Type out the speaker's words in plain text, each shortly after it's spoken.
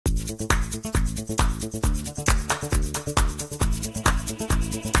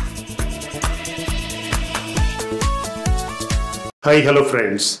Hi, hello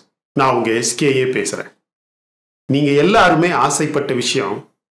friends. நான் உங்க SKA பேசுறேன். நீங்க எல்லாருமே ஆசைப்பட்ட விஷயம்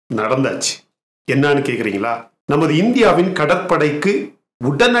நடந்தாச்சு. என்னன்னு கேக்குறீங்களா? நமது இந்தியாவின் கடற்படைக்கு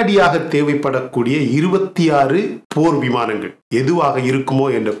உடனடியாக தேவைப்படக்கூடிய 26 போர் விமானங்கள் எதுவாக இருக்குமோ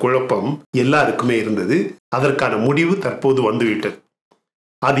என்ற குழப்பம் எல்லாருக்குமே இருந்தது. அதற்கான முடிவு தற்போது வந்துவிட்டது.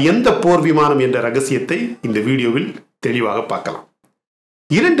 அது எந்த போர் விமானம் என்ற ரகசியத்தை இந்த வீடியோவில் தெளிவாக பார்க்கலாம்.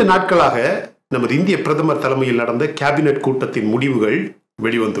 2 நாட்களாக நமது இந்திய பிரதமர் தலைமையில் நடந்த கேபினட் கூட்டத்தின் முடிவுகள்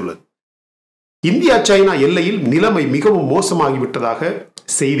வெளிவந்துள்ளது. இந்தியா சைனா எல்லையில் நிலைமை மிகவும் மோசமாகிவிட்டதாக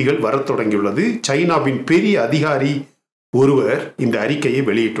செய்திகள் வரத் தொடங்கியுள்ளது. சைனாவின் பெரிய அதிகாரி ஒருவர் இந்த அறிக்கையை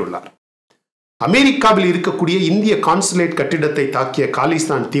வெளியிட்டுள்ளார். அமெரிக்காவில் இருக்கக்கூடிய இந்திய கான்சுலேட் கட்டிடத்தை தாக்கிய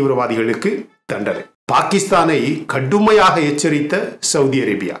காலிஸ்தான் தீவிரவாதிகளுக்கு தண்டனை. பாகிஸ்தானை கடுமையாக எச்சரித்த சவுதி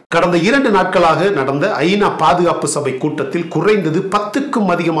அரேபியா. கடந்த 2 நாட்களாக நடந்த ஐநா பாதுகாப்பு சபை கூட்டத்தில் குறைந்தது 10க்கும்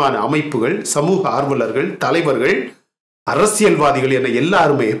அதிகமான அமைப்புகள், சமூக ஆர்வலர்கள், தலைவர்கள், அரசியல்வாதிகள் என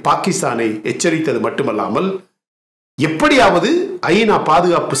எல்லாருமே பாகிஸ்தானை எச்சரித்தது மட்டுமல்லாமல் எப்படியாவது ஐநா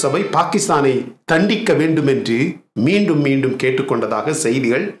பாதுகாப்பு சபை பாகிஸ்தானை தண்டிக்க வேண்டும் என்று மீண்டும் மீண்டும் கேட்டுக்கொண்டதாக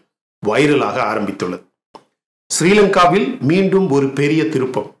செய்திகள் வைரலாக ஆரம்பித்துள்ளது. ஸ்ரீலங்காவில் மீண்டும் ஒரு பெரிய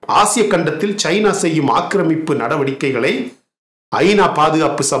திருப்பம். ஆசிய கண்டத்தில் சைனா செய்யும் ஆக்கிரமிப்பு நடவடிக்கைகளை ஐநா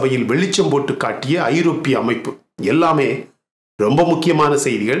பாதுகாப்பு சபையில் வெளிச்சம் போட்டு காட்டிய ஐரோப்பிய அமைப்பு. எல்லாமே ரொம்ப முக்கியமான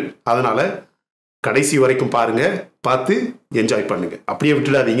செய்திகள். அதனால கடைசி வரைக்கும் பாருங்க, பார்த்து என்ஜாய் பண்ணுங்க. அப்படியே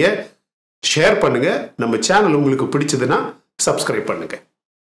விட்டுடாதீங்க, ஷேர் பண்ணுங்க. நம்ம சேனல் உங்களுக்கு பிடிச்சதுன்னா சப்ஸ்கிரைப் பண்ணுங்க.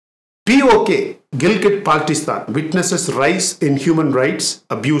 PoK Gilgit Baltistan witnesses rise in human rights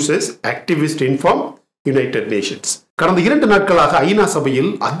abuses, activist inform United Nations. கடந்த 2 நாட்களாக ஐநா சபையில்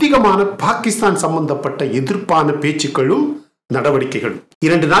அதிகமான பாகிஸ்தான் சம்பந்தப்பட்ட எதிர்ப்பான பேச்சுக்களும் நடவடிக்கைகளும்.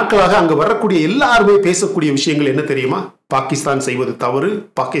 2 நாட்களாக அங்கு வரக்கூடிய எல்லாருமே பேசக்கூடிய விஷயங்கள் என்ன தெரியுமா? பாகிஸ்தான் செய்வது தவறு,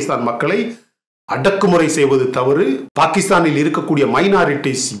 பாகிஸ்தான் மக்களை அடக்குமுறை செய்வது தவறு, பாகிஸ்தானில் இருக்கக்கூடிய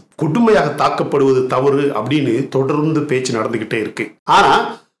மைனாரிட்டிஸ் கொடுமையாக தாக்கப்படுவது தவறு அப்படின்னு தொடர்ந்து பேச்சு நடந்துகிட்டே இருக்கு. ஆனா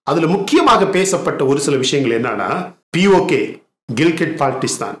அதுல முக்கியமாக பேசப்பட்ட ஒரு சில விஷயங்கள் என்னன்னா, PoK கில்கிட்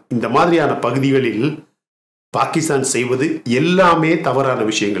பால்டிஸ்தான் இந்த மாதிரியான பகுதிகளில் பாகிஸ்தான் செய்வது எல்லாமே தவறான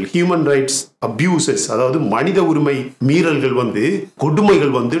விஷயங்கள். ஹியூமன் ரைட்ஸ் அபியூசஸ், அதாவது மனித உரிமை மீறல்கள்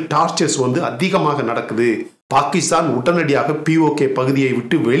கொடுமைகள் டார்ச்சர்ஸ் அதிகமாக நடக்குது. பாகிஸ்தான் உடனடியாக PoK பகுதியை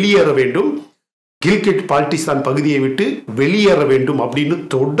விட்டு வெளியேற வேண்டும், கில்கிட் பால்டிஸ்தான் பகுதியை விட்டு வெளியேற வேண்டும் அப்படின்னு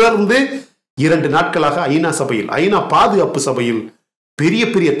தொடர்ந்து 2 நாட்களாக ஐநா சபையில், ஐநா பாதுகாப்பு சபையில் பெரிய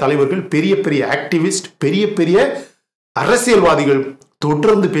பெரிய தலைவர்கள், பெரிய பெரிய ஆக்டிவிஸ்ட், பெரிய பெரிய அரசியல்வாதிகள்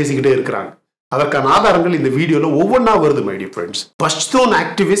தொடர்ந்து பேசிக்கிட்டே இருக்கிறாங்க. அதற்கான ஆதாரங்கள் இந்த வீடியோல ஒவ்வொன்றா வருது. My dear friends, Pashtun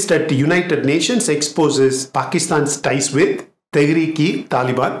activist at United Nations exposures Pakistan's dies with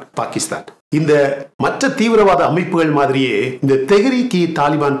தெஹ்ரீக்-இ-தாலிபான் Pakistan. இந்த மற்ற தீவிரவாத அமைப்புகள் மாதிரியே இந்த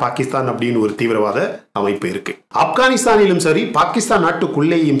தெஹ்ரீக்-இ-தாலிபான் பாகிஸ்தான் அப்படின்னு ஒரு தீவிரவாத அமைப்பு இருக்கு. ஆப்கானிஸ்தானிலும் சரி, பாகிஸ்தான்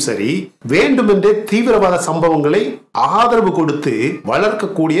நாட்டுக்குள்ளேயும் சரி, வேண்டுமென்றே தீவிரவாத சம்பவங்களை ஆதரவு கொடுத்து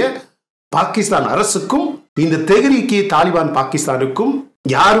வளர்க்கக்கூடிய பாகிஸ்தான் அரசுக்கும் இந்த தெஹ்ரீக்-இ-தாலிபான் பாகிஸ்தானுக்கும்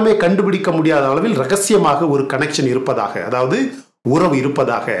யாருமே கண்டுபிடிக்க முடியாத அளவில் ரகசியமாக ஒரு கனெக்ஷன் இருப்பதாக, அதாவது உறவு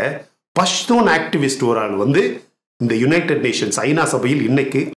இருப்பதாக பஷ்தூன் ஆக்டிவிஸ்ட் ஒரு ஆள் இந்த யுனைடெட் நேஷன்ஸ் ஐநா சபையில்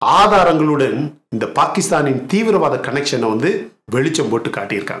இன்னைக்கு ஆதாரங்களுடன் இந்த பாகிஸ்தானின் தீவிரவாத கனெக்ஷனை வெளிச்சம் போட்டு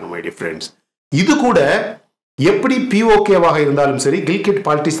காட்டியிருக்காங்க. மை டியர் ஃப்ரெண்ட்ஸ், இது கூட எப்படி PoKவாக இருந்தாலும் சரி, கில்கிட்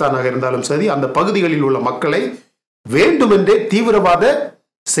பால்டிஸ்தானாக இருந்தாலும் சரி, அந்த பகுதிகளில் உள்ள மக்களை வேண்டுமென்றே தீவிரவாத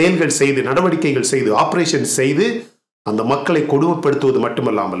செயல்கள் செய்து, நடவடிக்கைகள் செய்து, ஆபரேஷன் செய்து அந்த மக்களை கொடுமைப்படுத்துவது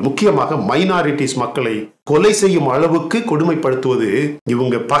மட்டுமல்லாமல் முக்கியமாக மைனாரிட்டிஸ் மக்களை கொலை செய்யும் அளவுக்கு கொடுமைப்படுத்துவது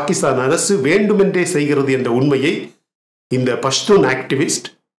இவங்க பாகிஸ்தான் அரசு வேண்டுமென்றே செய்கிறது என்ற உண்மையை இந்த பஷ்தூன் ஆக்டிவிஸ்ட்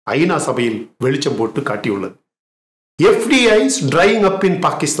ஐநா சபையில் வெளிச்சம் போட்டு காட்டியுள்ளது. FDIs drying up in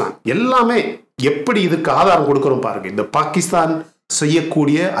Pakistan. எல்லாமே எப்படி இதுக்கு ஆதாரம் கொடுக்கிறோம் பாருங்க. இந்த பாகிஸ்தான்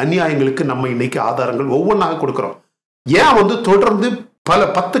செய்யக்கூடிய அநியாயங்களுக்கு நம்ம இன்னைக்கு ஆதாரங்கள் ஒவ்வொன்றாக கொடுக்கிறோம். ஏன் தொடர்ந்து பல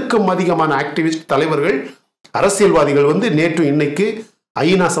 10க்கும் அதிகமான ஆக்டிவிஸ்ட், தலைவர்கள், அரசியல்வாதிகள் நேற்று இன்னைக்கு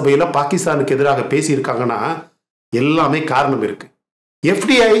ஐநா சபையில பாகிஸ்தானுக்கு எதிராக பேசியிருக்காங்கன்னா எல்லாமே காரணம் இருக்கு.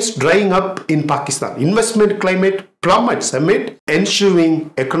 FDIs drying up in Pakistan. Investment climate plummets amid ensuing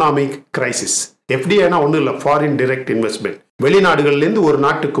economic crisis. FDIனா ஒன்றும் இல்லை, ஃபாரின் டைரக்ட் இன்வெஸ்ட்மெண்ட். வெளிநாடுகள்ல இருந்து ஒரு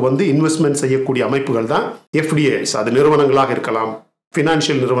நாட்டுக்கு இன்வெஸ்ட்மெண்ட் செய்யக்கூடிய அமைப்புகள் தான் FDIs. அது நிறுவனங்களாக இருக்கலாம்,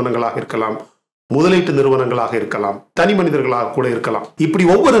 பினான்சியல் நிறுவனங்களாக இருக்கலாம், முதலீட்டு நிறுவனங்களாக இருக்கலாம், தனி மனிதர்களாக கூட இருக்கலாம். இப்படி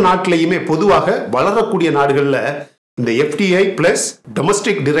ஒவ்வொரு நாட்டிலையுமே பொதுவாக வளரக்கூடிய நாடுகள்ல இந்த FDI plus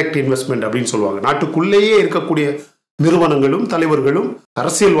domestic direct investment அப்படின்னு சொல்லுவாங்க. நாட்டுக்குள்ளேயே இருக்கக்கூடிய நிறுவனங்களும், தலைவர்களும்,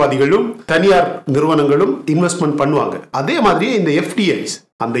 அரசியல்வாதிகளும், தனியார் நிறுவனங்களும் இன்வெஸ்ட்மெண்ட் பண்ணுவாங்க. அதே மாதிரி இந்த FDIs,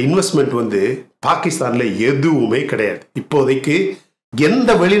 அந்த இன்வெஸ்ட்மெண்ட் பாகிஸ்தான்ல எதுவுமே கிடையாது. இப்போதைக்கு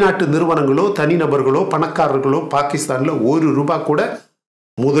எந்த வெளிநாட்டு நிறுவனங்களோ தனிநபர்களோ பணக்காரர்களோ பாகிஸ்தான்ல ₹1 கூட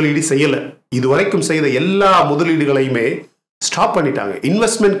முதலீடு செய்யல. இதுவரைக்கும் செய்த எல்லா முதலீடுகளையுமே ஸ்டாப் பண்ணிட்டாங்க.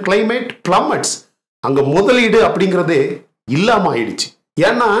 Investment climate பிளம்மட்ஸ். அங்க முதலீடு அப்படிங்கிறதே இல்லாம ஆயிடுச்சு.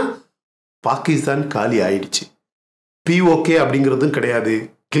 ஏன்னா பாகிஸ்தான் காலி ஆயிடுச்சு. PoK அப்படிங்கிறதும் கிடையாது,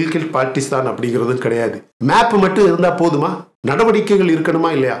 கில்கிட் பால்டிஸ்தான் அப்படிங்கிறதும் கிடையாது. மேப் மட்டும் இருந்தா போதுமா? நடவடிக்கைகள் இருக்கணுமா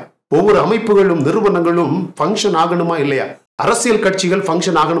இல்லையா? ஒவ்வொரு அமைப்புகளும் நிறுவனங்களும் ஃபங்க்ஷன் ஆகணுமா இல்லையா? அரசியல் கட்சிகள்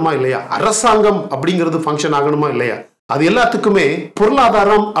ஃபங்க்ஷன் ஆகணுமா இல்லையா? அரசாங்கம் அப்படிங்கிறது ஃபங்க்ஷன் ஆகணுமா இல்லையா? அது எல்லாத்துக்குமே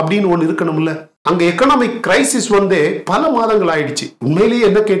பொருளாதாரம் அப்படின்னு ஒன்று இருக்கணும்ல. அங்க எக்கனாமிக் கிரைசிஸ் பல மாதங்கள் ஆயிடுச்சு. உண்மையிலேயே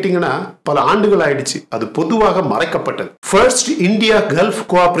என்ன கேட்டீங்கன்னா பல ஆண்டுகள் ஆயிடுச்சு. அது பொதுவாக மறைக்கப்பட்டது. First India gulf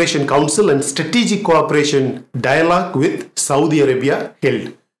cooperation council and strategic cooperation dialogue with Saudi Arabia held.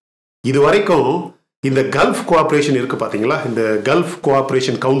 இதுவரைக்கும் இந்த கல்ஃப் கோஆபரேஷன் இருக்கு பாத்தீங்களா, இந்த கல்ஃப்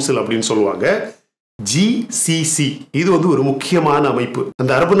கோஆபரேஷன் கவுன்சில் அப்படின்னு சொல்லுவாங்க, GCC. இது ஒரு முக்கியமான அமைப்பு.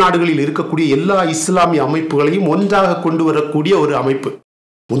 அந்த அரபு நாடுகளில் இருக்கக்கூடிய எல்லா இஸ்லாமிய அமைப்புகளையும் ஒன்றாக கொண்டு வரக்கூடிய ஒரு அமைப்பு.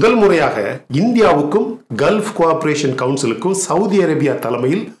 முதல் முறையாக இந்தியாவுக்கும் கல்ஃப் கோஆபரேஷன் கவுன்சிலுக்கும் சவுதி அரேபியா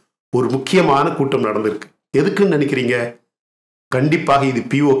தலைமையில் ஒரு முக்கியமான கூட்டம் நடந்திருக்கு. எதுக்குன்னு நினைக்கிறீங்க? கண்டிப்பாக இது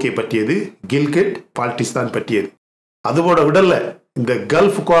PoK பற்றியது, கில்கிட் பால்டிஸ்தான் பற்றியது. அதோட விடல, இந்த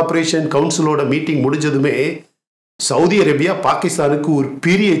gulf cooperation கவுன்சிலோட meeting முடிஞ்சதுமே Saudi Arabia பாகிஸ்தானுக்கு ஒரு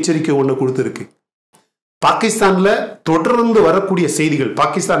பெரிய எச்சரிக்கை ஒன்று கொடுத்துருக்கு. பாகிஸ்தான்ல தொடர்ந்து வரக்கூடிய செய்திகள்,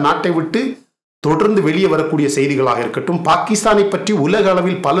 பாகிஸ்தான் நாட்டை விட்டு தொடர்ந்து வெளியே வரக்கூடிய செய்திகளாக இருக்கட்டும், பாகிஸ்தானை பற்றி உலக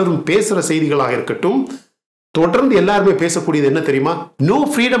அளவில் பலரும் பேசுற செய்திகளாக இருக்கட்டும், தொடர்ந்து எல்லாருமே பேசக்கூடியது என்ன தெரியுமா? No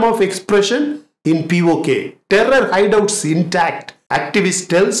freedom of expression in PoK, terror ஹைடவுட்ஸ் intact, activist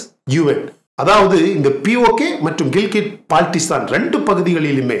டெல்ஸ் UN. அதாவது இந்த PoK மற்றும் கில்கிட் பால்டிஸ்தான் ரெண்டு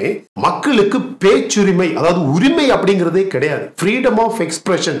பகுதிகளிலுமே மக்களுக்கு பேச்சுரிமை, அதாவது உரிமை அப்படிங்கிறதே கிடையாது. Freedom of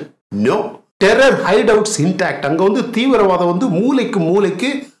expression no, terror ஹைடவுட்ஸ் intact. அங்க தீவிரவாதம் மூளைக்கு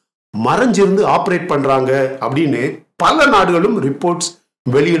மூளைக்கு மறைஞ்சிருந்து ஆபரேட் பண்றாங்க அப்படின்னு பல நாடுகளும் ரிப்போர்ட்ஸ்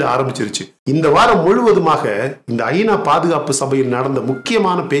வெளியிட ஆரம்பிச்சிருச்சு. இந்த வாரம் முழுவதுமாக இந்த ஐநா பாதுகாப்பு சபையில் நடந்த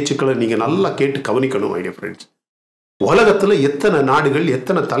முக்கியமான பேச்சுக்களை நீங்க நல்லா கேட்டு கவனிக்கணும் ஐடியா ஃப்ரெண்ட்ஸ். உலகத்துல எத்தனை நாடுகள்,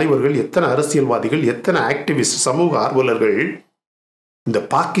 எத்தனை தலைவர்கள், எத்தனை அரசியல்வாதிகள், எத்தனை ஆக்டிவிஸ்ட், சமூக ஆர்வலர்கள் இந்த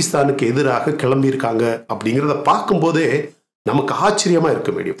பாகிஸ்தானுக்கு எதிராக கிளம்பியிருக்காங்க அப்படிங்கிறத பார்க்கும்போதே நமக்கு ஆச்சரியமா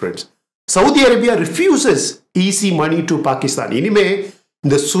இருக்கு idea friends. Saudi Arabia ரிஃப்யூசஸ் easy money to Pakistan. இனிமே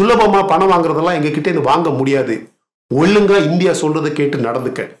இந்த சுலபமா பணம் வாங்குறதெல்லாம் எங்க கிட்ட இருந்து வாங்க முடியாது. ஒழுங்கா இந்தியா சொல்றதை கேட்டு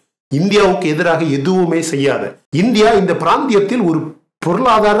நடந்துக்க. இந்தியாவுக்கு எதிராக எதுவுமே செய்யாத. இந்தியா இந்த பிராந்தியத்தில் ஒரு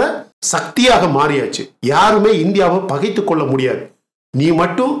பொருளாதார சக்தியாக மாறியாச்சு. யாருமே இந்தியாவை பகைத்து கொள்ள முடியாது. நீ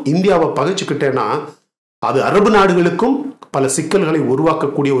மட்டும் இந்தியாவை பகைச்சுக்கிட்டேன்னா அது அரபு நாடுகளுக்கும் பல சிக்கல்களை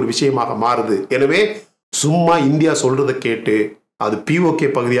உருவாக்கக்கூடிய ஒரு விஷயமாக மாறுது. எனவே சும்மா இந்தியா சொல்றதை கேட்டு, அது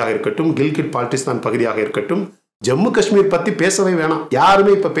PoK பகுதியாக இருக்கட்டும், கில்கிட் பால்டிஸ்தான் பகுதியாக இருக்கட்டும், ஜம்மு காஷ்மீர் பத்தி பேசவே வேணாம்.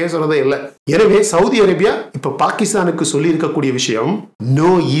 யாருமே இப்ப பேசுறதே இல்லை. எனவே சவுதி அரேபியா இப்ப பாகிஸ்தானுக்கு சொல்லி இருக்கக்கூடிய விஷயம்,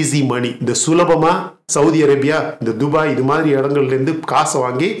 நோ ஈஸி மணி. இந்த சுலபமா சவுதி அரேபியா, இந்த துபாய், இது மாதிரி இடங்கள்ல இருந்து காசை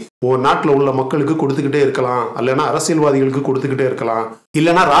வாங்கி உன் நாட்டில் உள்ள மக்களுக்கு கொடுத்துக்கிட்டே இருக்கலாம், இல்லைன்னா அரசியல்வாதிகளுக்கு கொடுத்துக்கிட்டே இருக்கலாம்,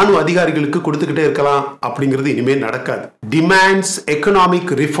 இல்லைன்னா ராணுவ அதிகாரிகளுக்கு கொடுத்துக்கிட்டே இருக்கலாம். அப்படிங்கிறது இனிமேல் நடக்காது. Demands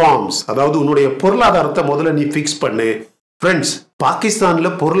economic reforms. அதாவது உன்னுடைய பொருளாதாரத்தை முதல்ல நீ பிக்ஸ் பண்ணு. ஃப்ரெண்ட்ஸ், பாகிஸ்தான்ல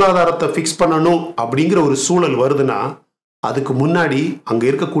பொருளாதாரத்தை பிக்ஸ் பண்ணணும் அப்படிங்கிற ஒரு சூழல் வருதுன்னா அதுக்கு முன்னாடி அங்க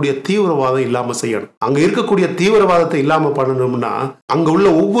இருக்கக்கூடிய தீவிரவாதம் இல்லாம செய்யணும். அங்க இருக்கக்கூடிய தீவிரவாதத்தை இல்லாம பண்ணணும்னா அங்க உள்ள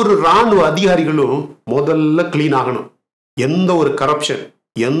ஒவ்வொரு ராணுவ அதிகாரிகளும் முதல்ல கிளீன் ஆகணும். எந்த ஒரு கரப்ஷன்,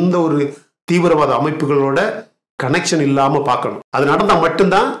 எந்த ஒரு தீவிரவாத அமைப்புகளோட கனெக்ஷன் இல்லாம பார்க்கணும். அது நடந்தா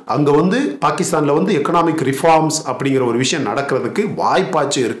மட்டும்தான் அங்க பாகிஸ்தான்ல எக்கனாமிக் ரிஃபார்ம்ஸ் அப்படிங்கிற ஒரு விஷயம் நடக்கிறதுக்கு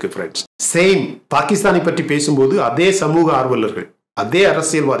வாய்ப்பாச்சு இருக்கு ஃப்ரெண்ட்ஸ். சேம் பாகிஸ்தானை பற்றி பேசும்போது அதே சமூக ஆர்வலர்கள், அதே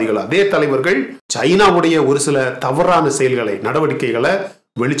அரசியல்வாதிகள், அதே தலைவர்கள் சைனாவுடைய ஒரு சில தவறான செயல்களை, நடவடிக்கைகளை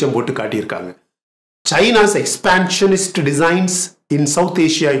வெளிச்சம் போட்டு காட்டியிருக்காங்க. China's expansionist designs in South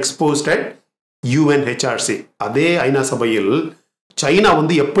Asia exposed at UNHRC. அதே ஐநா சபையில் சைனா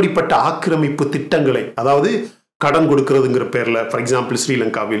எப்படிப்பட்ட ஆக்கிரமிப்பு திட்டங்களை, அதாவது கடன் கொடுக்கிறதுங்கிற பேர்ல, ஃபார் எக்ஸாம்பிள்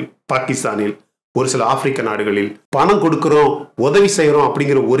ஸ்ரீலங்காவில், பாகிஸ்தானில், ஒரு சில ஆப்பிரிக்க நாடுகளில் பணம் கொடுக்கிறோம், உதவி செய்யறோம்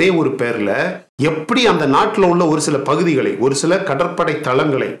அப்படிங்கிற ஒரே ஒரு பேர்ல எப்படி அந்த நாட்டில் உள்ள ஒரு சில பகுதிகளை, ஒரு சில கடற்படை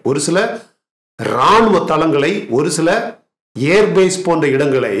தளங்களை, ஒரு சில ராணுவ தளங்களை, ஒரு சில ஏர்பேஸ் போன்ற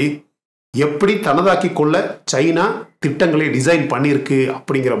இடங்களை எப்படி தனதாக்கி கொள்ள சைனா திட்டங்களை டிசைன் பண்ணியிருக்கு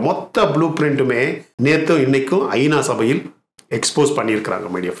அப்படிங்கிற மொத்த ப்ளூ பிரிண்ட்டுமே நேற்றும் இன்னைக்கும் ஐநா சபையில் எக்ஸ்போஸ் பண்ணியிருக்கிறாங்க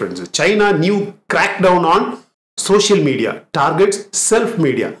my dear friends. China new crack down on social media targets self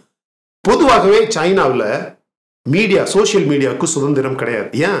media. பொதுவாகவே சைனாவில் மீடியா, சோஷியல் மீடியாவுக்கு சுதந்திரம் கிடையாது.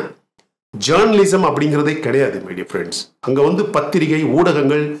 ஏன்? ஜேர்னலிசம் அப்படிங்கிறதே கிடையாது மை டியர் ஃப்ரெண்ட்ஸ். அங்கே பத்திரிகை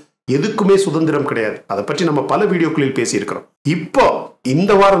ஊடகங்கள் எதுக்குமே சுதந்திரம் கிடையாது. அதை பற்றி நம்ம பல வீடியோக்களில் பேசியிருக்கிறோம். இப்போ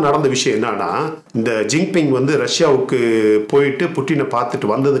இந்த வாரம் நடந்த விஷயம் என்னன்னா, இந்த ஜின்பிங் வந்து ரஷ்யாவுக்கு போயிட்டு புட்டினை பார்த்துட்டு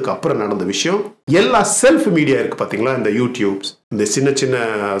வந்ததுக்கு அப்புறம் நடந்த விஷயம், எல்லா செல்ஃப் மீடியா இருக்கு பாத்தீங்களா, இந்த யூடியூப்ஸ், இந்த சின்ன சின்ன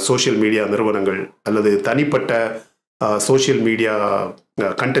சோசியல் மீடியா நிறுவனங்கள் அல்லது தனிப்பட்ட சோசியல் மீடியா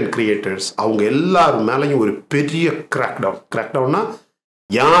கண்டென்ட் கிரியேட்டர்ஸ், அவங்க எல்லாரும் மேலேயும் ஒரு பெரிய கிராக்டவுன்னா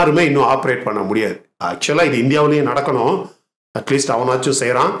யாருமே இன்னும் ஆப்ரேட் பண்ண முடியாது. ஆக்சுவலா இது இந்தியாவிலேயே நடக்கணும், அட்லீஸ்ட் அவனாச்சும்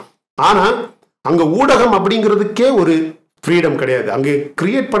செய்யறான். ஆனா அங்க ஊடகம் அப்படிங்கிறதுக்கே ஒரு ஃப்ரீடம் கிடையாது. அங்கே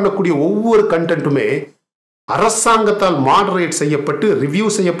கிரியேட் பண்ணக்கூடிய ஒவ்வொரு கண்டென்ட்டுமே அரசாங்கத்தால் மாடரேட் செய்யப்பட்டு ரிவ்யூ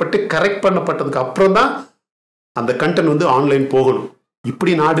செய்யப்பட்டு கரெக்ட் பண்ணப்பட்டதுக்கு அப்புறம் தான் அந்த கண்டென்ட் வந்து ஆன்லைன் போகணும்.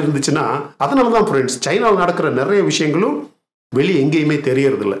 இப்படி நாடு இருந்துச்சுன்னா, அதனாலதான் ஃப்ரெண்ட்ஸ் சைனாவில் நடக்கிற நிறைய விஷயங்களும் வெளியே எங்கேயுமே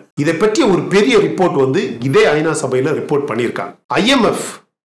தெரியறது இல்லை. இதை பற்றிய ஒரு பெரிய ரிப்போர்ட் வந்து இதே ஐநா சபையில ரிப்போர்ட் பண்ணியிருக்காங்க. IMF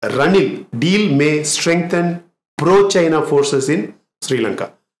ரணில் டீல் மே ஸ்ட்ரெங்தன் ப்ரோ சைனா ஃபோர்சஸ் இன் ஸ்ரீலங்கா.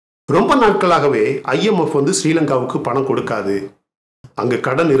 ரொம்ப நாட்களாகவே IMF வந்து ஸ்ரீலங்காவுக்கு பணம் கொடுக்காது, அங்க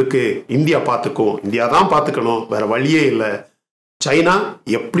கடன் இருக்கு, இந்தியா பார்த்துக்கும், இந்தியா தான் பார்த்துக்கணும், வேற வழியே இல்லை, சைனா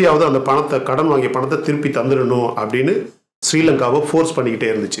எப்படியாவது அந்த பணத்தை, கடன் வாங்கிய பணத்தை திருப்பி தந்துடணும் அப்படின்னு ஸ்ரீலங்காவை ஃபோர்ஸ் பண்ணிக்கிட்டே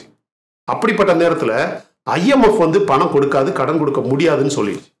இருந்துச்சு. அப்படிப்பட்ட நேரத்தில் IMF வந்து பணம் கொடுக்காது, கடன் கொடுக்க முடியாதுன்னு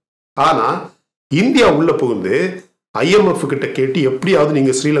சொல்லிடுச்சு. ஆனா இந்தியா உள்ள புகுந்து IMF கிட்ட கேட்டு எப்படியாவது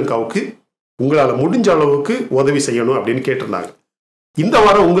நீங்க ஸ்ரீலங்காவுக்கு உங்களால முடிஞ்ச அளவுக்கு உதவி செய்யணும் அப்படின்னு கேட்டிருந்தாங்க. இந்த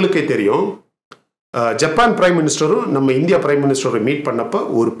வாரம் உங்களுக்கே தெரியும், ஜப்பான் பிரைம் மினிஸ்டரும் நம்ம இந்தியா பிரைம் மினிஸ்டரும் மீட் பண்ணப்ப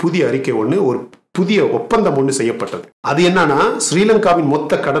ஒரு புதிய அறிக்கை ஒன்று, ஒரு புதிய ஒப்பந்தம் ஒன்று செய்யப்பட்டது. அது என்னன்னா, ஸ்ரீலங்காவின்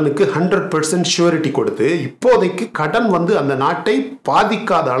மொத்த கடனுக்கு 100% ஷூரிட்டி கொடுத்து இப்போதைக்கு கடன் வந்து அந்த நாட்டை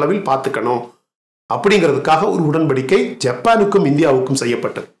பாதிக்காத அளவில் பார்த்துக்கணும் அப்படிங்கிறதுக்காக ஒரு உடன்படிக்கை ஜப்பானுக்கும் இந்தியாவுக்கும்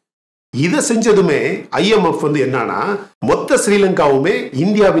செய்யப்பட்டது. இதை செஞ்சதுமே IMF வந்து என்னன்னா, மொத்த ஸ்ரீலங்காவுமே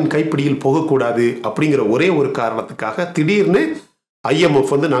இந்தியாவின் கைப்பிடியில் போகக்கூடாது அப்படிங்கிற ஒரே ஒரு காரணத்துக்காக திடீர்னு IMF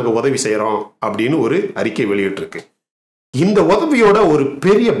வந்து நாங்க உதவி செய்யறோம் அப்படின்னு ஒரு அறிக்கை வெளியிட்டிருக்கு. இந்த உதவியோட ஒரு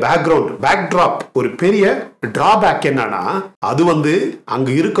பெரிய பேக்ட்ராப், ஒரு பெரிய டிராபேக் என்னன்னா, அது வந்து அங்க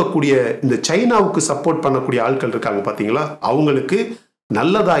இருக்கக்கூடிய இந்த சைனாவுக்கு சப்போர்ட் பண்ணக்கூடிய ஆட்கள் இருக்காங்க பாத்தீங்களா, அவங்களுக்கு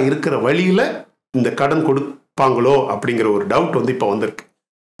நல்லதா இருக்கிற வழியில இந்த கடன் கொடுப்பாங்களோ அப்படிங்கிற ஒரு டவுட் வந்து இப்ப வந்திருக்கு.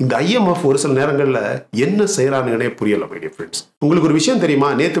 இந்த IMF ஒரு சில நேரங்கள்ல என்ன செய்யறானுன்னே புரியல மை டியர் ஃப்ரெண்ட்ஸ். உங்களுக்கு ஒரு விஷயம் தெரியுமா,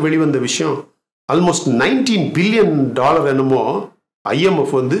 நேத்து வெளிவந்த விஷயம், ஆல்மோஸ்ட் $19 பில்லியன் என்னமோ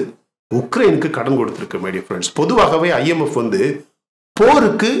IMF வந்து உக்ரைனுக்கு கடன் கொடுத்திருக்கு மை டியர் ஃப்ரெண்ட்ஸ். பொதுவாகவே IMF வந்து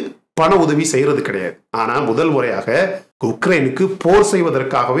போருக்கு பண உதவி செய்யறது கிடையாது. ஆனா முதல் முறையாக உக்ரைனுக்கு போர்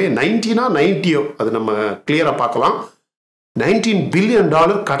செய்வதற்காகவே 90 அது நம்ம கிளியரா பார்க்கலாம், $19 பில்லியன்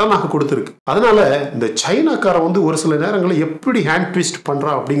கடனாக கொடுத்திருக்கு. அதனால இந்த சைனாக்காரன் வந்து ஒரு சில நேரங்களில் எப்படி ஹேண்ட் ட்விஸ்ட்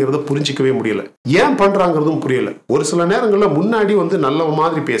பண்றான் அப்படிங்கறத புரிஞ்சிக்கவே முடியல. ஏன் பண்றாங்கிறதும் புரியல. ஒரு சில நேரங்களில் முன்னாடி வந்து நல்ல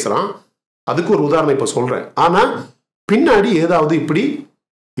மாதிரி பேசுறான், அதுக்கு ஒரு உதாரணம் இப்ப சொல்றேன். ஆனா பின்னாடி ஏதாவது இப்படி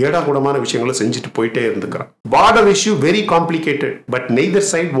ஏடாகூடமான விஷயங்களை செஞ்சுட்டு போயிட்டே இருந்துக்கிறான். Border issue very complicated but neither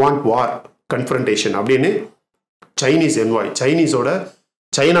side want war confrontation அப்படின்னு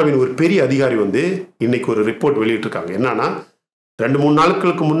சைனாவின் ஒரு பெரிய அதிகாரி வந்து இன்னைக்கு ஒரு ரிப்போர்ட் வெளியிட்டிருக்காங்க. என்னன்னா, 2-3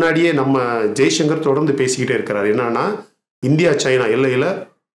 நாட்களுக்கு முன்னாடியே நம்ம ஜெய்சங்கர் தொடர்ந்து பேசிக்கிட்டே இருக்கிறார். என்னன்னா, இந்தியா சைனா எல்லையில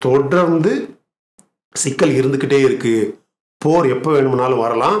தொடர்ந்து சிக்கல் இருந்துகிட்டே இருக்கு, போர் எப்போ வேணும்னாலும்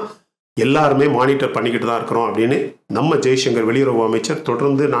வரலாம், எல்லாருமே மானிட்டர் பண்ணிக்கிட்டு தான் இருக்கிறோம் அப்படின்னு நம்ம ஜெய்சங்கர் வெளியுறவு அமைச்சர்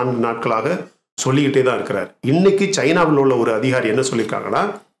தொடர்ந்து 4 நாட்களாக சொல்லிக்கிட்டே தான் இருக்கிறார். இன்னைக்கு சைனாவில் உள்ள ஒரு அதிகாரி என்ன சொல்லியிருக்காங்கன்னா,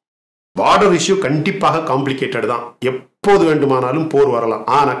 பார்டர் இஷ்யூ கண்டிப்பாக காம்ப்ளிகேட்டட் தான், எப்போது வேண்டுமானாலும் போர் வரலாம்,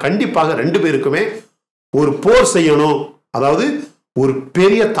 ஆனா கண்டிப்பாக 2 பேருக்குமே ஒரு போர் செய்யணும், அதாவது ஒரு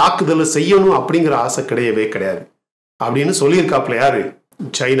பெரிய தாக்குதலை செய்யணும் அப்படிங்கிற ஆசை கிடையவே கிடையாது அப்படின்னு சொல்லியிருக்காப்ல யாரு,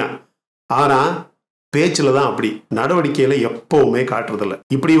 சைனா. ஆனா பேச்சுல தான் அப்படி, நடவடிக்கையில எப்பவுமே காட்டுறதில்ல.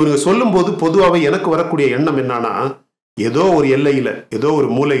 இப்படி இவங்க சொல்லும் போது பொதுவாகவே எனக்கு வரக்கூடிய எண்ணம் என்னன்னா, ஏதோ ஒரு எல்லையில, ஏதோ ஒரு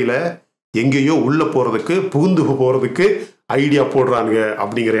மூலையில எங்கேயோ உள்ள போறதுக்கு, புகுந்து போறதுக்கு ஐடியா போடுறாங்க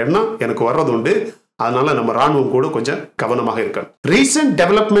அப்படிங்கிற எண்ணம் எனக்கு வர்றது உண்டு. அதனால நம்ம ராணுவம் கூட கொஞ்சம் கவனமாக இருக்கணும். Recent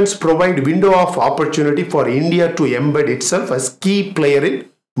developments provide window of opportunity for India to embed itself as key player in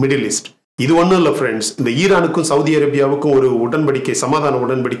Middle East. இது ஒன்றும் இல்லை ஃப்ரெண்ட்ஸ், இந்த ஈரானுக்கும் சவுதி அரேபியாவுக்கும் ஒரு உடன்படிக்கை, சமாதான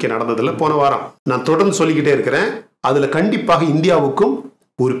உடன்படிக்கை நடந்ததில்ல போன வாரம், நான் தொடர்ந்து சொல்லிக்கிட்டே இருக்கிறேன். அதுல கண்டிப்பாக இந்தியாவுக்கும்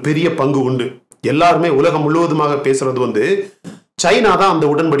ஒரு பெரிய பங்கு உண்டு. எல்லாருமே உலகம் முழுவதுமாக பேசுறது வந்து சைனா தான் அந்த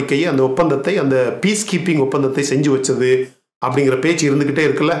உடன்படிக்கையை, அந்த ஒப்பந்தத்தை, அந்த பீஸ் கீப்பிங் ஒப்பந்தத்தை செஞ்சு வச்சது அப்படிங்கிற பேச்சு இருந்துகிட்டே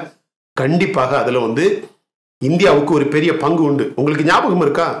இருக்குல்ல. கண்டிப்பாக அதுல வந்து இந்தியாவுக்கு ஒரு பெரிய பங்கு உண்டு. உங்களுக்கு ஞாபகம்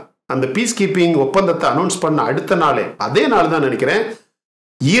இருக்கா, அந்த பீஸ் கீப்பிங் ஒப்பந்தத்தை அனௌன்ஸ் பண்ண அடுத்த நாளே, அதே நாள் தான் நினைக்கிறேன்,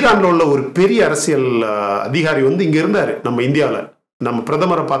 ஈரான்ல உள்ள ஒரு பெரிய அரசியல் அதிகாரி வந்து இங்க இருந்தாரு நம்ம இந்தியாவில். நம்ம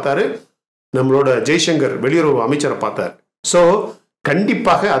பிரதமரை பார்த்தாரு, நம்மளோட ஜெய்சங்கர் வெளியுறவு அமைச்சரை பார்த்தாரு. ஸோ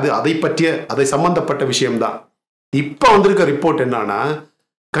கண்டிப்பாக அது அதை சம்பந்தப்பட்ட விஷயம்தான். இப்ப வந்திருக்க ரிப்போர்ட் என்னன்னா,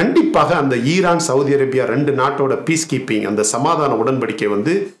 கண்டிப்பாக அந்த ஈரான் சவுதி அரேபியா 2 நாட்டோட பீஸ் கீப்பிங் அந்த சமாதான உடன்படிக்கை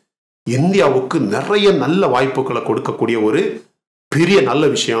வந்து இந்தியாவுக்கு நிறைய நல்ல வாய்ப்புகளை கொடுக்கக்கூடிய ஒரு பெரிய நல்ல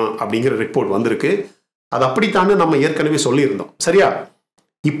விஷயம் அப்படிங்கிற ரிப்போர்ட் வந்திருக்கு. அது அப்படித்தானே நம்ம ஏற்கனவே சொல்லியிருந்தோம். சரியா?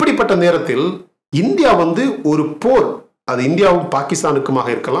 இப்படிப்பட்ட நேரத்தில் இந்தியா வந்து ஒரு போர், அது இந்தியாவும் பாகிஸ்தானுக்குமாக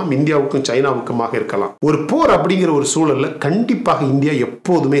இருக்கலாம், இந்தியாவுக்கும் சைனாவுக்குமாக இருக்கலாம். ஒரு போர் அப்படிங்கிற ஒரு சூழல்ல கண்டிப்பாக இந்தியா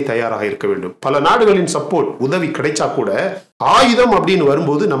எப்போதுமே தயாராக இருக்க வேண்டும். பல நாடுகளின் சப்போர்ட் உதவி கிடைச்சா கூட ஆயுதம் அப்படின்னு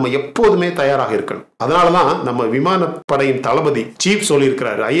வரும்போது நம்ம எப்போதுமே தயாராக இருக்கணும். அதனாலதான் நம்ம விமானப்படையின் தளபதி சீஃப்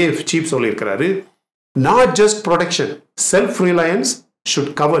சொல்லியிருக்கிறாரு, ஐஏஎஃப் சீஃப் சொல்லியிருக்கிறாரு, not just production, self Reliance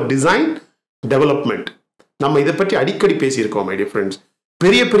should cover design development. நம்ம இதை பற்றி அடிக்கடி பேசியிருக்கோம் மை டியர் ஃப்ரெண்ட்ஸ்.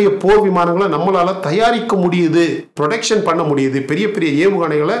 பெரிய பெரிய போர் விமானங்களை நம்மளால தயாரிக்க முடியுது, ப்ரொடக்ஷன் பண்ண முடியுது, பெரிய பெரிய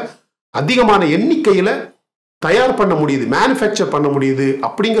ஏவுகணைகளை அதிகமான எண்ணிக்கையில தயார் பண்ண முடியுது, மேனுஃபேக்சர் பண்ண முடியுது.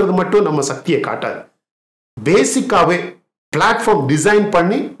 அப்படிங்கிறது மட்டும் நம்ம சக்தியை காட்டாது. பேசிக்காவே பிளாட்ஃபார்ம் டிசைன்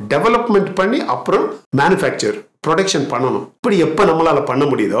பண்ணி டெவலப்மெண்ட் பண்ணி அப்புறம் மேனுஃபேக்சர் ப்ரொடக்ஷன் பண்ணணும். இப்படி எப்ப நம்மளால பண்ண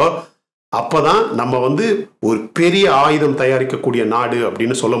முடியுதோ அப்பதான் நம்ம வந்து ஒரு பெரிய ஆயுதம் தயாரிக்கக்கூடிய நாடு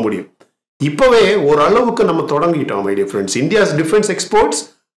அப்படின்னு சொல்ல முடியும். இப்பவே ஓரளவுக்கு நம்ம தொடங்கிட்டோம் my dear friends. India's defence exports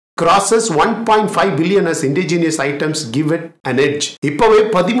crosses 1.5 billion as indigenous items give it an edge. இப்பவே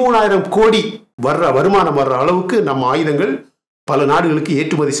 13,000 கோடி வருமானம் வர்ற அளவுக்கு நம்ம ஆயுதங்கள் பல நாடுகளுக்கு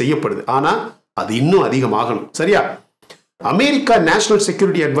ஏற்றுமதி செய்யப்படுது. ஆனா அது இன்னும் அதிகமாகணும். சரியா? America national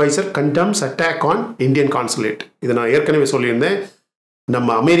security advisor condemns attack on Indian consulate. இதை நான் ஏற்கனவே சொல்லியிருந்தேன். நம்ம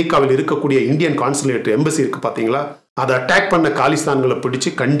அமெரிக்காவில் இருக்கக்கூடிய இந்தியன் கான்சுலேட் எம்பசி இருக்கு பாத்தீங்களா, அதை அட்டாக் பண்ண காலிஸ்தான்களை பிடிச்சு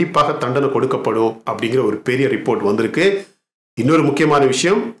கண்டிப்பாக தண்டனை கொடுக்கப்படும் அப்படிங்கிற ஒரு பெரிய ரிப்போர்ட் வந்திருக்கு. இன்னொரு முக்கியமான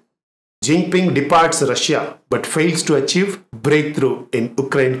விஷயம், Jinping departs Russia but fails to achieve break through in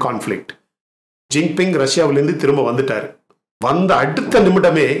Ukraine conflict. Jinping ரஷ்யாவிலிருந்து திரும்ப வந்துட்டார். வந்த அடுத்த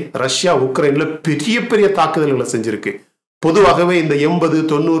நிமிடமே ரஷ்யா உக்ரைன்ல பெரிய பெரிய தாக்குதல்களை செஞ்சிருக்கு. பொதுவாகவே இந்த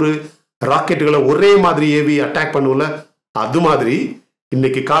 80-90 ராக்கெட்டுகளை ஒரே மாதிரி ஏவி அட்டாக் பண்ணுவோம்ல, அது மாதிரி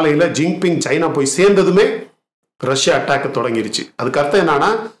இன்னைக்கு காலையில ஜின்பிங் சைனா போய் சேர்ந்ததுமே ரஷ்யா அட்டாக்க தொடங்கிருச்சு. அதுக்கு அர்த்தம் என்னன்னா,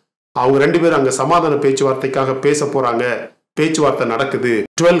 அவங்க 2 பேரும் அங்க சமாதான பேச்சுவார்த்தைக்காக பேச போறாங்க, பேச்சுவார்த்தை நடக்குது,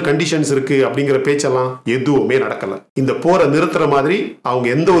 12 கண்டிஷன்ஸ் இருக்கு அப்படிங்கிற பேச்செல்லாம் எதுவுமே நடக்கல. இந்த போரை நிறுத்துற மாதிரி அவங்க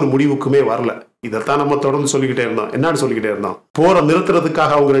எந்த ஒரு முடிவுக்குமே வரல. இதைத்தான் நம்ம தொடர்ந்து சொல்லிக்கிட்டே இருந்தோம். என்னன்னு சொல்லிக்கிட்டே இருந்தோம், போரை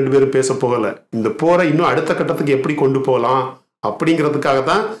நிறுத்துறதுக்காக அவங்க 2 பேரும் பேச போகல, இந்த போரை இன்னும் அடுத்த கட்டத்துக்கு எப்படி கொண்டு போகலாம் அப்படிங்கிறதுக்காக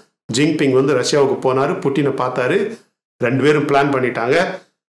தான் ஜின்பிங் வந்து ரஷ்யாவுக்கு போனாரு, புட்டினை பார்த்தாரு, 2 பேரும் பிளான் பண்ணிட்டாங்க.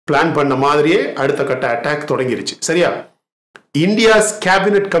 பிளான் பண்ண மாதிரியே அடுத்த கட்ட அட்டாக் தொடங்கிருச்சு. சரியா? India's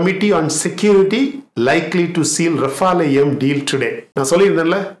cabinet committee on security likely to seal Rafael M deal today. நான்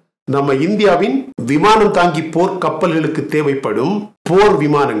சொல்லியிருந்தேன்ல, நம்ம இந்தியாவின் விமானம் தாங்கி போர் கப்பல்களுக்கு தேவைப்படும் போர்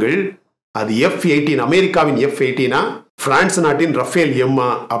விமானங்கள், அது F-18, அமெரிக்காவின் F-18, பிரான்ஸ் நாட்டின் ரஃபேல் எம்மா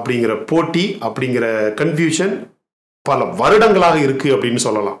அப்படிங்கிற போட்டி, அப்படிங்கிற கன்ஃபியூஷன் பல வருடங்களாக இருக்கு அப்படின்னு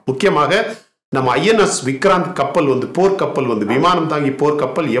சொல்லலாம். முக்கியமாக நம்ம INS விக்ராந்த் கப்பல் வந்து போர் கப்பல் வந்து விமானம் தாங்கி போர்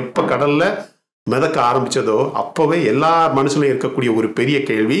கப்பல் எப்ப கடல்ல மிதக்க ஆரம்பிச்சதோ அப்பவே எல்லா மனசுலயும் இருக்கக்கூடிய ஒரு பெரிய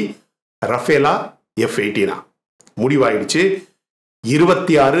கேள்வி, ரஃபேலா F-18 முடிவாயிடுச்சு.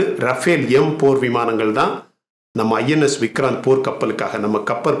 26 ரஃபேல் எம் போர் விமானங்கள் தான் நம்ம INS விக்ராந்த் போர் கப்பலுக்காக, நம்ம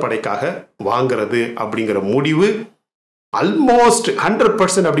கப்பற்படைக்காக வாங்குறது அப்படிங்கிற முடிவு ஆல்மோஸ்ட்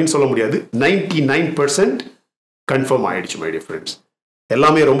 100% அப்படின்னு சொல்ல முடியாது, 99% கன்ஃபார்ம் ஆயிடுச்சு மை டியர் ஃப்ரெண்ட்ஸ்.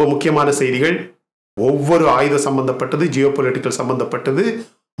 எல்லாமே ரொம்ப முக்கியமான செய்திகள். ஒவ்வொரு ஆயுத சம்பந்தப்பட்டது, ஜியோபொலிட்டிக்கல் சம்பந்தப்பட்டது.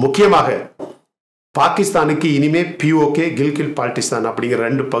 முக்கியமாக பாகிஸ்தானுக்கு இனிமே PoK, கில்கில் பால்டிஸ்தான் அப்படிங்கிற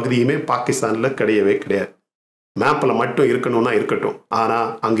 2 பகுதியுமே பாகிஸ்தான்ல கிடையவே கிடையாது. மேப்ல மட்டும் இருக்கணும்னா இருக்கட்டும், ஆனா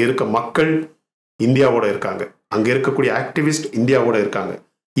அங்க இருக்க மக்கள் இந்தியாவோட இருக்காங்க, அங்க இருக்கக்கூடிய ஆக்டிவிஸ்ட் இந்தியாவோட இருக்காங்க.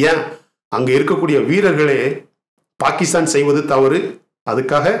 ஏன் அங்க இருக்கக்கூடிய வீரர்களே பாகிஸ்தான் செய்வது தவறு,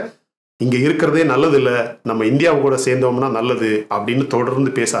 அதுக்காக இங்க இருக்கிறதே நல்லது இல்ல, நம்ம இந்தியாவை கூட சேர்ந்தோம்னா நல்லது அப்படின்னு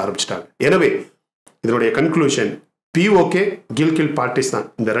தொடர்ந்து பேச ஆரம்பிச்சிட்டாங்க. எனவே இதனுடைய கன்க்ளூஷன், PoK, கில்கில் பால்டிஸ்தான்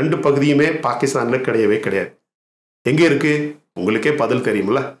இந்த 2 பகுதியுமே பாகிஸ்தான்ல கிடையவே கிடையாது. எங்க இருக்கு உங்களுக்கே பதில்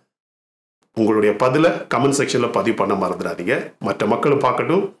தெரியும்ல. உங்களுடைய பதில கமெண்ட் செக்ஷன்ல பதிவு பண்ண மறந்துடாதீங்க. மற்ற மக்களும்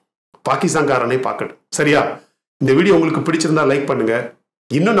பார்க்கட்டும், பாகிஸ்தான்காரனை பார்க்கட்டும். சரியா? இந்த வீடியோ உங்களுக்கு பிடிச்சிருந்தா லைக் பண்ணுங்க.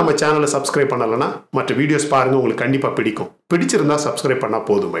 இன்னும் நம்ம சேனலை சப்ஸ்கிரைப் பண்ணலன்னா மற்ற வீடியோஸ் பாருங்க, உங்களுக்கு கண்டிப்பா பிடிக்கும். பிடிச்சிருந்தா சப்ஸ்கிரைப் பண்ணா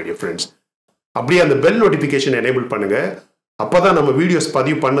போதும் மை டியர் ஃப்ரெண்ட்ஸ். அப்படியே அந்த பெல் நோட்டிபிகேஷன் எனேபிள் பண்ணுங்க. அப்பதான் நம்ம வீடியோஸ்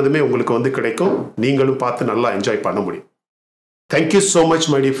பதிவு பண்ணதுமே உங்களுக்கு வந்து கிடைக்கும், நீங்களும் பார்த்து நல்லா என்ஜாய் பண்ண முடியும். Thank you so much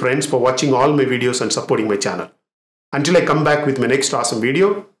my dear friends for watching all my videos and supporting my channel. Until I come back with my next awesome video,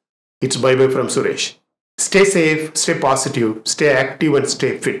 it's bye bye from Suresh. Stay safe, stay positive, stay active and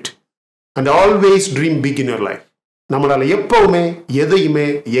stay fit. And always dream big in your life. நம்மளால எப்பவுமே எதையுமே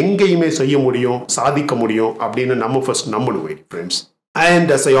எங்கேயுமே செய்ய முடியும், சாதிக்க முடியும் அப்படின்னு நம்ம ஃபர்ஸ்ட் நம்பணும் my friends. And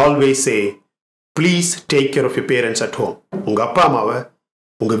as I always say, please take care of your parents at home. உங்க அப்பா அம்மாவை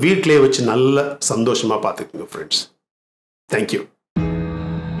உங்கள் வீட்டிலே வச்சு நல்ல சந்தோஷமாக பார்த்துக்குங்க ஃப்ரெண்ட்ஸ். தேங்க்யூ.